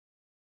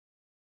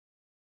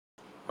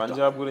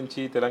పంజాబ్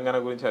గురించి, తెలంగాణ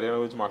గురించి, హర్యానా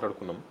గురించి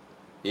మాట్లాడుకున్నాం.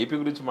 ఏపీ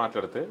గురించి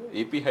మాట్లాడితే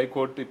ఏపీ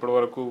హైకోర్టు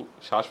ఇప్పటివరకు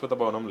శాశ్వత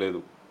భవనం లేదు.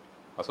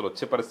 అసలు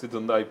వచ్చే పరిస్థితి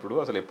ఉందా ఇప్పుడు?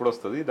 అసలు ఎప్పుడు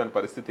వస్తుంది? దాని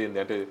పరిస్థితి ఏంటి?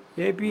 అంటే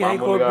ఏపీ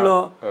హైకోర్టులో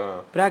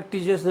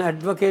ప్రాక్టీస్ చేసిన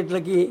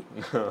అడ్వకేట్లకి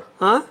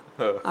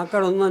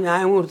అక్కడ ఉన్న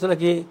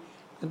న్యాయమూర్తులకి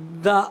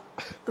పెద్ద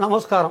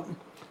నమస్కారం.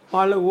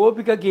 వాళ్ళ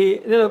ఓపికకి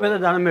నేను పెద్ద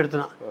దండం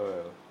పెడుతున్నా.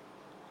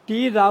 టీ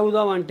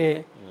తాగుదామంటే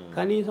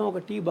కనీసం ఒక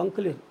టీ బంక్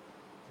లేదు.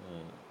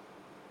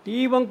 టీ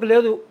బంక్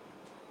లేదు,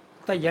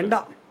 ఎండ.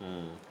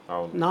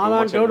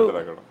 నాలాంటోడు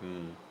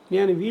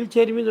నేను వీల్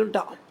చైర్ మీద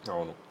ఉంటా.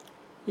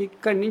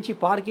 ఇక్కడి నుంచి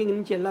పార్కింగ్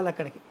నుంచి వెళ్ళాలి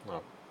అక్కడికి.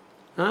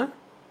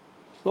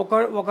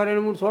 ఒక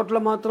 2-3 చోట్ల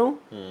మాత్రం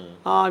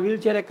ఆ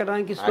వీల్ చైర్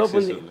ఎక్కడానికి స్కోప్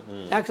ఉంది,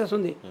 యాక్సెస్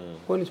ఉంది.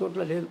 కొన్ని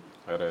చోట్ల లేదు.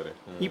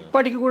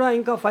 ఇప్పటికి కూడా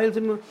ఇంకా ఫైల్స్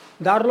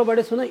దారిలో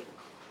పడేస్తున్నాయి,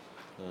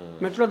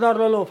 మెట్రో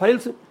దారులలో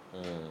ఫైల్స్.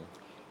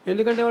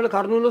 ఎందుకంటే వాళ్ళు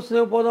కర్నూలు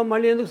వస్తే పోదాం,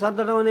 మళ్ళీ ఎందుకు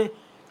సర్దడం అనే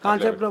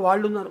కాన్సెప్ట్లో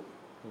వాళ్ళు ఉన్నారు.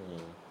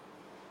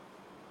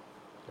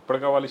 ఎప్పుడు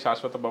కావాలి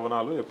శాశ్వత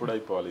భవనాలు? ఎప్పుడు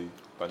అయిపోవాలి?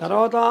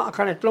 తర్వాత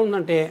అక్కడ ఎట్లా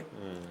ఉందంటే,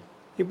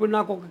 ఇప్పుడు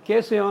నాకు ఒక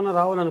కేసు ఏమైనా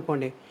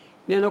రావాలనుకోండి,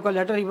 నేను ఒక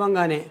లెటర్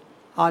ఇవ్వంగానే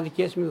అది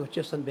కేసు మీద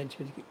వచ్చేస్తుంది, బెంచ్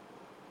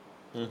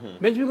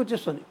మీదకి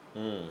వచ్చేస్తుంది.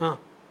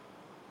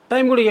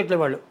 టైం కూడా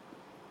ఇవ్వట్లేదు వాళ్ళు.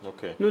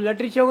 నువ్వు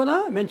లెటర్ ఇచ్చావు కదా,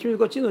 బెంచ్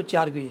మీదకి వచ్చింది, వచ్చి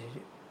ఆర్గ్యూ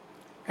చేసేసి.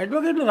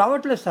 అడ్వకేట్లు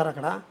రావట్లేదు సార్,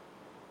 అక్కడ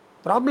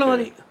ప్రాబ్లం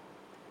అది.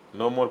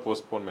 No more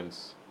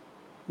postponements.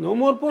 No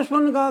more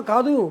postpone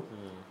కాదు,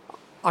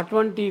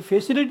 అటువంటి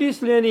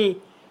ఫెసిలిటీస్ లేని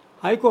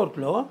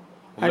హైకోర్టులో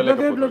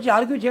అడ్వకేట్లు వచ్చి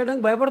ఆర్గ్యూ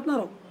చేయడానికి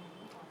భయపడుతున్నారు.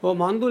 ఓ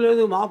మందు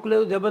లేదు, మాకు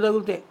లేదు, దెబ్బ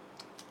తగిలితే.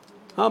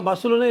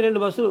 బస్సులు ఉన్నాయి, 2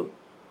 బస్సులు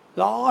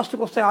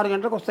లాస్ట్కి వస్తాయి, 6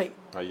 గంటలకు వస్తాయి.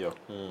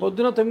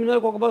 పొద్దున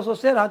 9:30కి ఒక బస్సు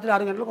వస్తే రాత్రి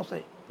 6 గంటలకు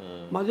వస్తాయి.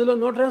 మధ్యలో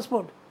నో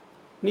ట్రాన్స్పోర్ట్.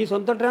 నీ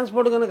సొంత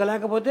ట్రాన్స్పోర్ట్ కనుక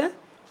లేకపోతే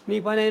నీ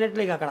పని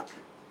అయినట్లే. అక్కడ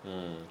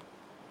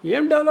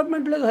ఏం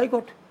డెవలప్మెంట్ లేదు.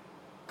 హైకోర్టు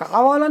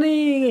కావాలని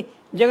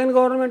జగన్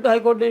గవర్నమెంట్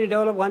హైకోర్టుని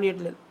డెవలప్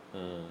కానియట్లేదు,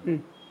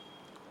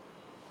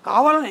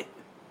 కావాలని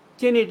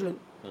చేయనీయట్లేదు.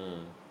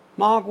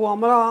 మాకు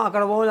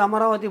అక్కడ పోవాలి,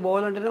 అమరావతి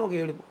పోవాలంటేనే ఒక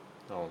ఏడుపు.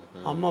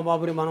 అమ్మ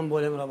బాబుని మనం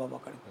పోలేమురా బాబు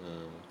అక్కడికి.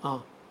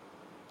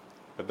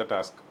 పెద్ద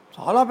టాస్క్,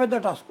 చాలా పెద్ద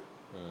టాస్క్.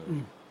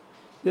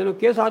 నేను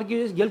కేసు ఆర్గ్యూ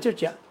చేసి గెలిచి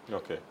వచ్చా.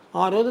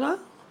 ఆ రోజున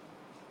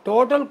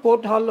టోటల్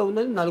కోర్ట్ హాల్లో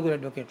ఉన్నది 4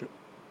 అడ్వకేట్లు.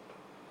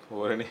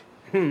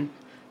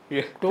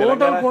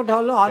 టోటల్ కోర్ట్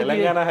హాల్లో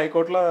తెలంగాణ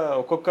హైకోర్టులో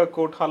ఒక్కొక్క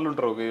కోర్ట్ హాల్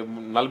ఉంటారు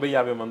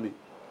 40-50 మంది.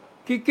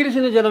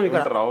 కిక్కిరిసిన జనం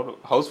ఇక్కడ.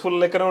 హౌస్ఫుల్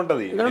లెక్కనే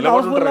ఉంటుంది.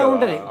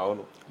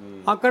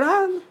 అక్కడ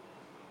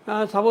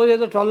సపోజ్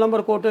ఏదో 12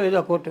 నెంబర్ కోర్టు,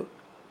 ఏదో కోర్టు,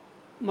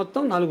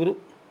 మొత్తం 4.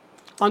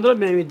 అందులో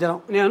మేమిద్దరం,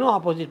 నేను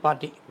ఆపోజిట్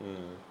పార్టీ.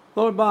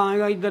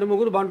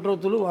 2-3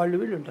 బంట్రోతులు, వాళ్ళు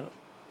వీళ్ళు ఉంటారు.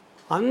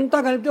 అంతా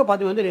కలిపితే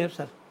 10 మంది లేరు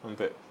సార్.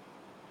 అంతే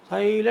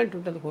సైలెంట్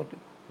ఉంటుంది కోర్టు.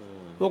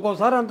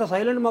 ఒక్కోసారి అంత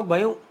సైలెంట్ మాకు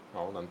భయం.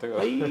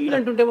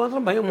 సైలెంట్ ఉంటే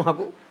మాత్రం భయం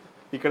మాకు.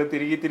 ఇక్కడ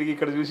తిరిగి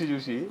ఇక్కడ చూసి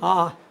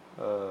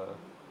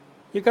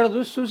ఇక్కడ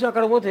చూసి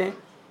అక్కడ పోతే.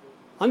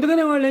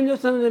 అందుకనే వాళ్ళు ఏం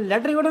చేస్తున్నారు,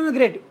 లెటర్ ఇవ్వడమే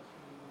గ్రేట్.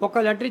 ఒక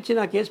లెటర్ ఇచ్చి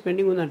నా కేసు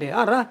పెండింగ్ ఉందంటే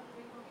రా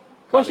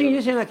పోస్టింగ్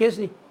చేసే నా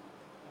కేసుని,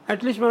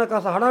 అట్లీస్ట్ మనకు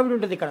కాస్త హడావిడి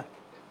ఉంటుంది ఇక్కడ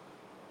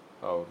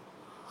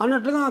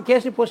అన్నట్లుగా ఆ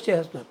కేసుని పోస్ట్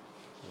చేస్తున్నారు.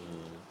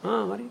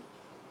 మరి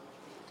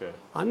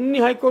అన్ని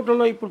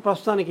హైకోర్టుల్లో ఇప్పుడు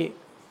ప్రస్తుతానికి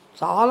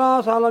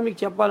చాలా మీకు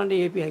చెప్పాలంటే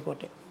ఏపీ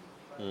హైకోర్టే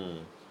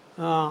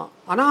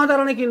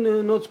అనాదరణకి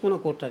నోచుకున్న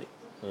కోర్టు. అది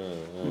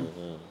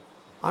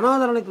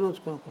అనాదరణకి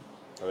నోచుకున్న కోర్టు.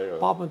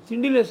 పాపం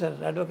తిండి లేదు సార్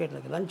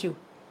అడ్వకేట్లకి.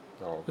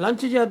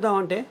 లంచ్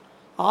చేద్దామంటే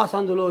ఆ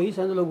సందులో ఈ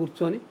సందులో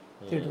కూర్చొని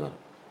తింటున్నారు.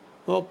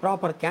 ఓ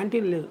ప్రాపర్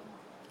క్యాంటీన్ లేదు,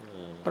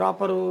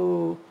 ప్రాపరు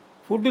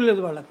ఫుడ్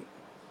లేదు వాళ్ళకి,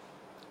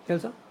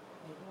 తెలుసా?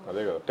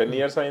 అదే కదా, 10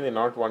 years అయింది,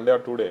 నాట్ 1 day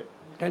or 2 day.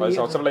 10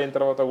 సంవత్సరాలు అయిన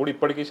తర్వాత కూడా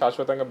ఇప్పటికీ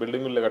శాశ్వతంగా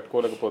బిల్డింగులు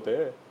కట్టుకోలేకపోతే.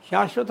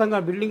 శాశ్వతంగా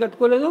బిల్డింగ్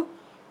కట్టుకోలేదు.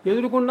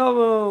 ఎదురుకుండా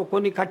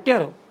కొన్ని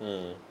కట్టారు,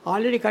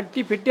 ఆల్రెడీ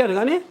కట్టి పెట్టారు,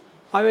 కానీ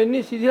అవన్నీ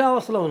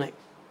శిథిలావస్థలో ఉన్నాయి.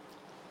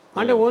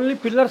 అంటే ఓన్లీ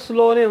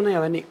పిల్లర్స్లోనే ఉన్నాయి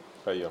అవన్నీ.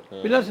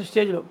 పిల్లర్స్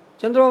స్టేజ్లో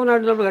చంద్రబాబు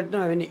నాయుడు కట్టిన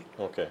అవన్నీ.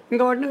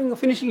 ఇంకా వాటిని ఇంకా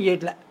ఫినిషింగ్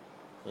చేయట్లే.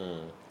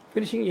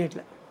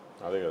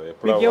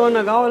 మీకు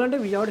ఏమన్నా కావాలంటే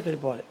విజయవాడకి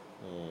వెళ్ళిపోవాలి.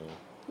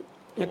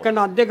 ఎక్కడ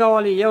అద్దె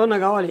కావాలి, ఏమన్నా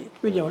కావాలి,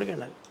 విజయవాడకి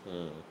వెళ్ళాలి.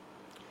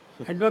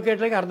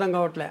 అడ్వకేట్లకి అర్థం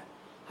కావట్లే.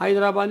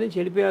 హైదరాబాద్ నుంచి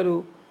వెళ్ళిపోయారు,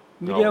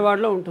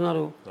 విజయవాడలో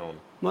ఉంటున్నారు.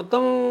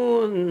 మొత్తం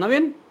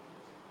నవీన్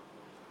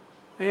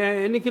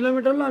ఎన్ని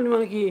కిలోమీటర్లు అని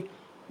మనకి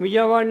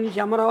విజయవాడ నుంచి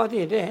అమరావతి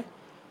అయితే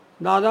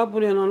దాదాపు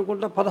నేను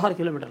అనుకుంటా 16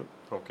 కిలోమీటర్లు.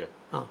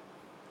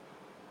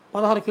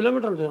 16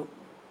 కిలోమీటర్ల దూరం.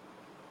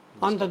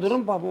 అంత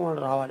దూరం పాపం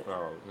వాళ్ళు రావాలి.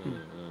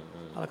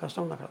 చాలా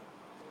కష్టం ఉంది అక్కడ.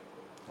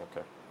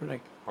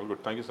 Right, all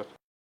good, thank you sir.